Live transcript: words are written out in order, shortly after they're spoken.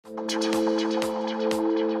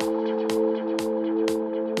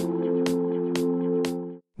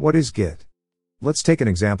What is Git? Let's take an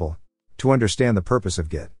example to understand the purpose of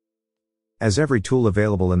Git. As every tool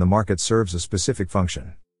available in the market serves a specific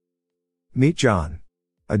function. Meet John,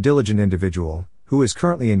 a diligent individual who is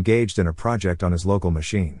currently engaged in a project on his local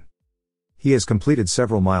machine. He has completed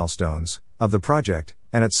several milestones of the project,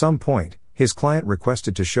 and at some point, his client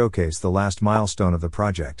requested to showcase the last milestone of the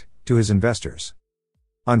project to his investors.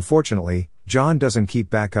 Unfortunately, John doesn't keep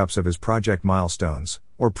backups of his project milestones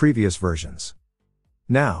or previous versions.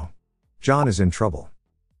 Now, John is in trouble.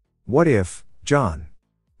 What if John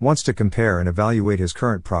wants to compare and evaluate his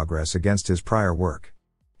current progress against his prior work?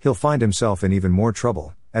 He'll find himself in even more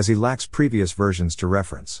trouble, as he lacks previous versions to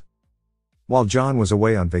reference. While John was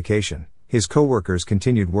away on vacation, his coworkers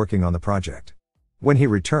continued working on the project. When he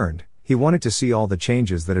returned, he wanted to see all the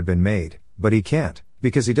changes that had been made, but he can't,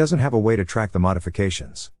 because he doesn't have a way to track the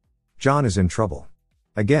modifications. John is in trouble.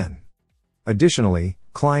 Again. Additionally,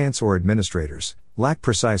 clients or administrators lack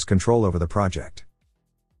precise control over the project.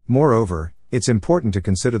 Moreover, it's important to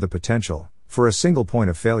consider the potential for a single point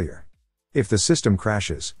of failure. If the system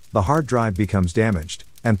crashes, the hard drive becomes damaged,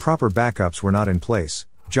 and proper backups were not in place,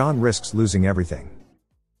 John risks losing everything.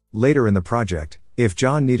 Later in the project, if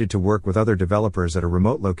John needed to work with other developers at a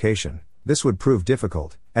remote location, this would prove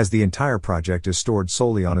difficult, as the entire project is stored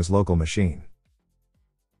solely on his local machine.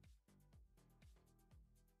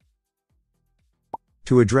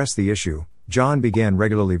 To address the issue, John began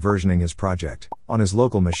regularly versioning his project on his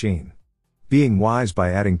local machine, being wise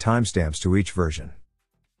by adding timestamps to each version.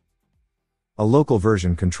 A local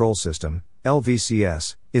version control system,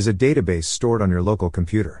 LVCS, is a database stored on your local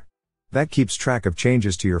computer that keeps track of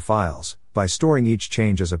changes to your files by storing each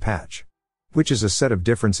change as a patch, which is a set of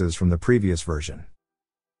differences from the previous version.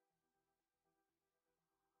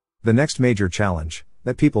 The next major challenge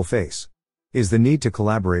that people face is the need to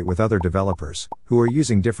collaborate with other developers who are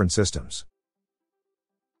using different systems.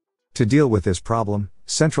 To deal with this problem,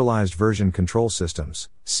 Centralized Version Control Systems,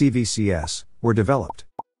 CVCS, were developed.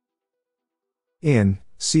 In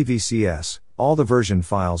CVCS, all the version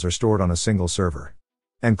files are stored on a single server,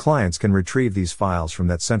 and clients can retrieve these files from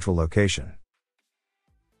that central location.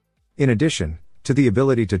 In addition to the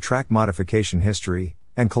ability to track modification history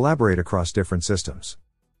and collaborate across different systems,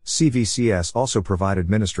 CVCS also provide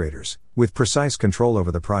administrators with precise control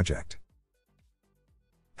over the project.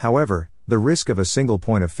 However, the risk of a single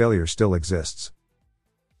point of failure still exists.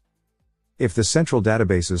 If the central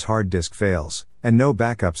database's hard disk fails, and no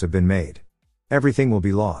backups have been made, everything will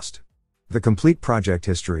be lost. The complete project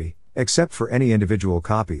history, except for any individual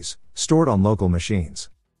copies, stored on local machines.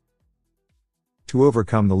 To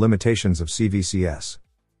overcome the limitations of CVCS,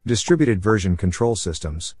 Distributed Version Control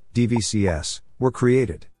Systems, DVCS, were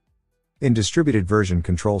created. In Distributed Version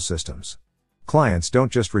Control Systems, clients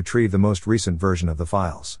don't just retrieve the most recent version of the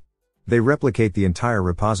files. They replicate the entire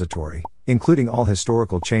repository, including all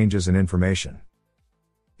historical changes and information.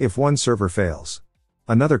 If one server fails,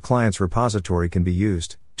 another client's repository can be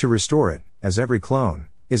used to restore it, as every clone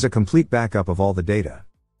is a complete backup of all the data.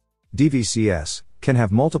 DVCS can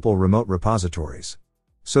have multiple remote repositories,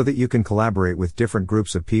 so that you can collaborate with different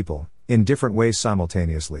groups of people in different ways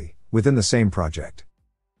simultaneously within the same project.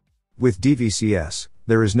 With DVCS,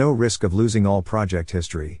 there is no risk of losing all project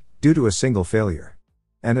history due to a single failure,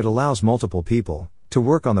 and it allows multiple people to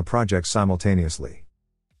work on the project simultaneously.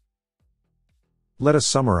 Let us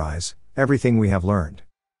summarize everything we have learned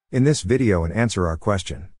in this video and answer our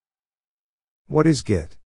question. What is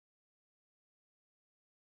Git?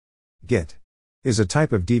 Git is a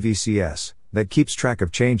type of DVCS that keeps track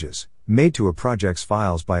of changes made to a project's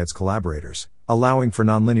files by its collaborators, allowing for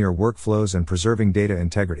nonlinear workflows and preserving data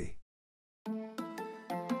integrity.